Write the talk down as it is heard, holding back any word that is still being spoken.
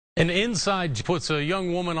An Inside puts a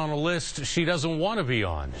young woman on a list she doesn't want to be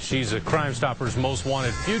on. She's a Crime Stoppers most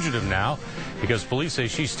wanted fugitive now because police say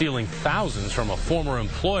she's stealing thousands from a former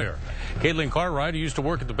employer. Kaitlyn Cartwright, who used to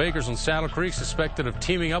work at the Bakers on Saddle Creek, suspected of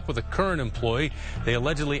teaming up with a current employee. They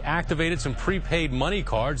allegedly activated some prepaid money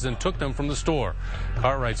cards, then took them from the store.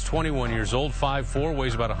 Cartwright's 21 years old, 5'4",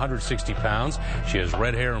 weighs about 160 pounds. She has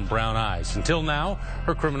red hair and brown eyes. Until now,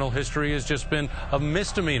 her criminal history has just been of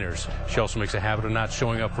misdemeanors. She also makes a habit of not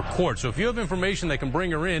showing up for court. So if you have information that can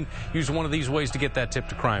bring her in, use one of these ways to get that tip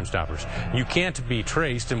to Crime Stoppers. You can't be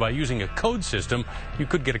traced, and by using a code system, you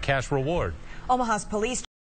could get a cash reward. Omaha's police